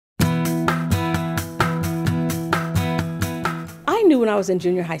I knew when I was in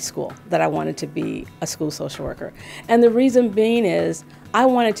junior high school that I wanted to be a school social worker. And the reason being is I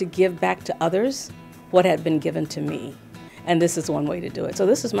wanted to give back to others what had been given to me. And this is one way to do it. So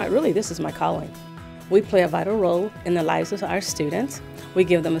this is my calling. We play a vital role in the lives of our students. We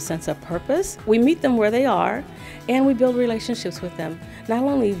give them a sense of purpose. We meet them where they are, and we build relationships with them. Not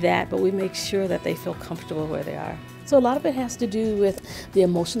only that, but we make sure that they feel comfortable where they are. So a lot of it has to do with the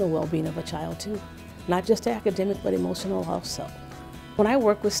emotional well-being of a child too. Not just academic, but emotional also. When I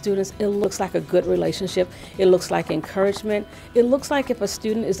work with students, it looks like a good relationship. It looks like encouragement. It looks like if a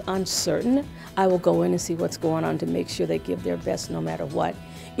student is uncertain, I will go in and see what's going on to make sure they give their best no matter what.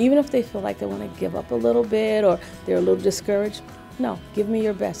 Even if they feel like they want to give up a little bit or they're a little discouraged, no, give me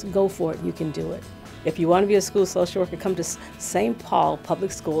your best. Go for it. You can do it. If you want to be a school social worker, come to St. Paul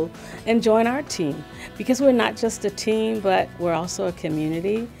Public School and join our team. Because we're not just a team, but we're also a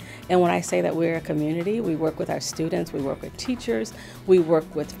community. And when I say that we're a community, we work with our students, we work with teachers, we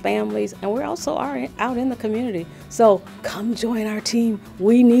work with families, and we're also out in the community. So come join our team.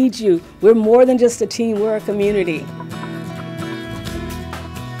 We need you. We're more than just a team, we're a community.